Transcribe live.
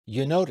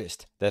You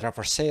noticed that our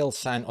for sale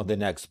sign on the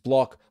next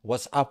block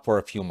was up for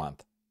a few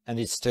months, and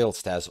it still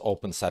stays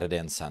open Saturday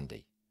and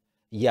Sunday.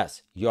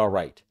 Yes, you are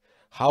right.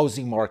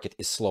 Housing market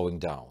is slowing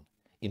down.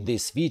 In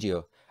this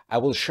video, I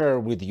will share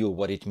with you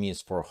what it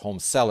means for home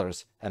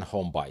sellers and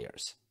home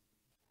buyers.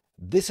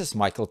 This is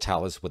Michael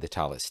Talis with the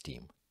Talis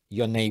team,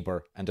 your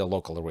neighbor and a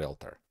local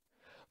realtor.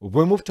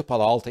 We moved to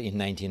Palo Alto in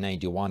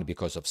 1991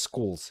 because of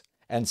schools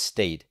and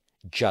stayed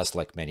just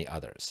like many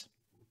others.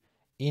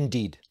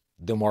 Indeed,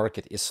 the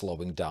market is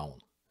slowing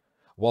down.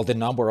 While the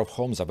number of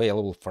homes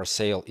available for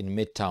sale in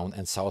Midtown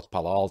and South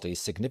Palo Alto is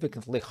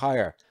significantly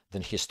higher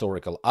than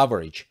historical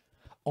average,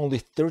 only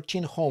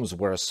 13 homes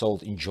were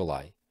sold in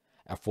July,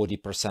 a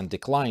 40%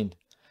 decline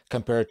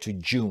compared to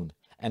June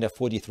and a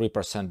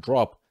 43%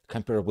 drop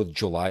compared with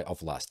July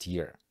of last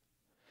year.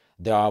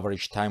 The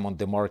average time on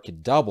the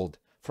market doubled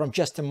from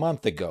just a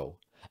month ago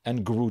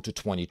and grew to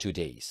 22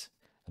 days.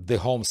 The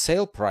home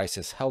sale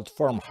prices held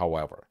firm,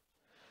 however.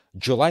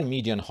 July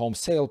median home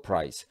sale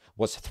price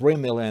was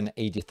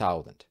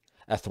 $3,080,000,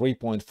 a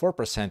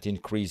 3.4%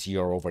 increase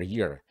year over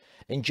year,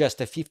 and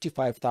just a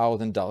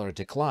 $55,000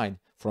 decline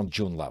from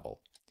June level.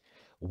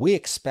 We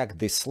expect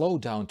this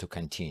slowdown to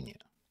continue.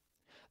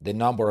 The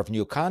number of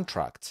new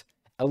contracts,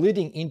 a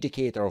leading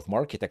indicator of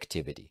market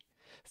activity,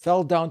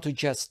 fell down to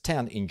just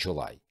 10 in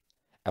July,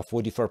 a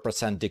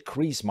 44%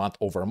 decrease month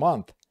over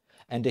month,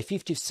 and a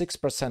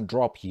 56%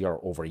 drop year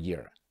over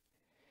year.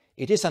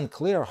 It is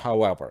unclear,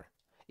 however,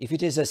 if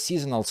it is a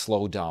seasonal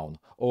slowdown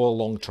or a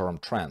long-term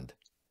trend.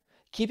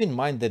 Keep in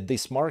mind that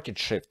this market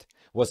shift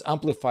was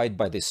amplified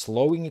by the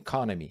slowing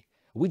economy.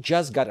 We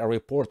just got a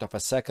report of a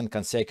second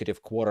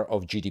consecutive quarter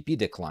of GDP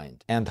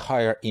decline and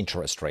higher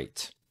interest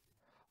rates.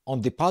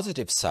 On the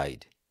positive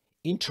side,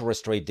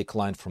 interest rate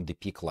declined from the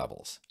peak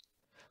levels.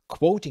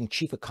 Quoting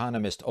chief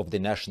economist of the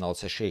National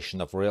Association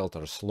of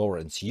Realtors,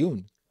 Lawrence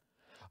Yun,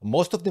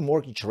 most of the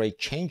mortgage rate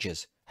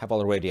changes have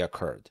already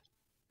occurred.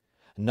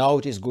 Now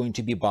it is going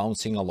to be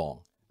bouncing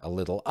along, a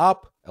little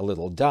up, a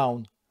little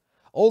down.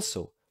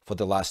 Also, for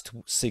the last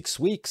 6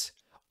 weeks,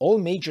 all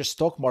major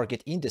stock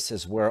market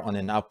indices were on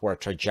an upward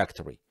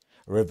trajectory,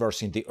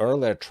 reversing the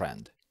earlier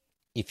trend.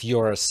 If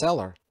you're a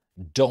seller,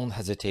 don't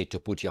hesitate to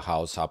put your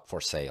house up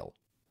for sale.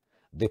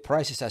 The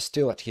prices are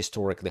still at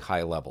historically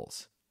high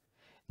levels.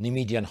 The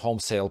median home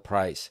sale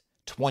price,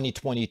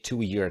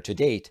 2022 year to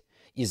date,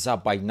 is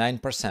up by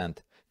 9%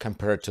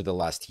 compared to the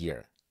last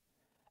year.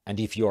 And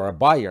if you're a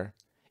buyer,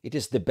 it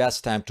is the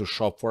best time to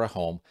shop for a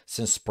home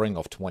since spring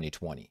of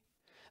 2020.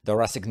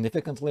 There are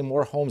significantly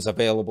more homes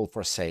available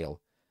for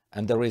sale,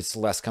 and there is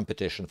less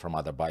competition from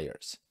other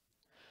buyers.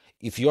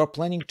 If you are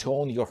planning to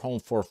own your home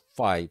for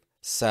 5,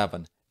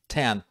 7,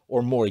 10,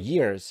 or more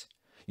years,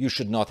 you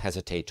should not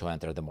hesitate to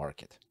enter the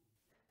market.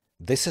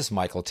 This is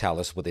Michael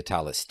Talis with the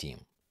Talis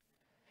team.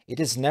 It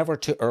is never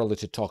too early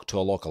to talk to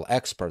a local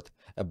expert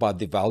about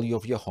the value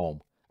of your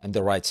home and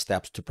the right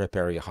steps to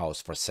prepare your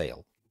house for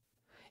sale.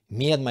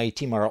 Me and my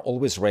team are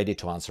always ready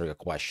to answer your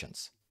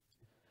questions.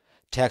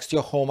 Text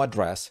your home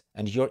address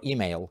and your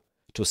email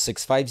to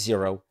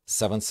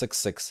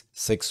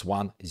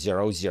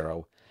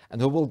 650-766-6100,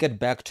 and we will get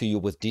back to you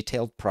with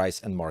detailed price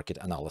and market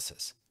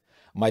analysis.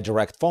 My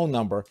direct phone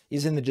number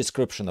is in the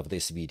description of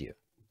this video.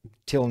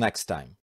 Till next time.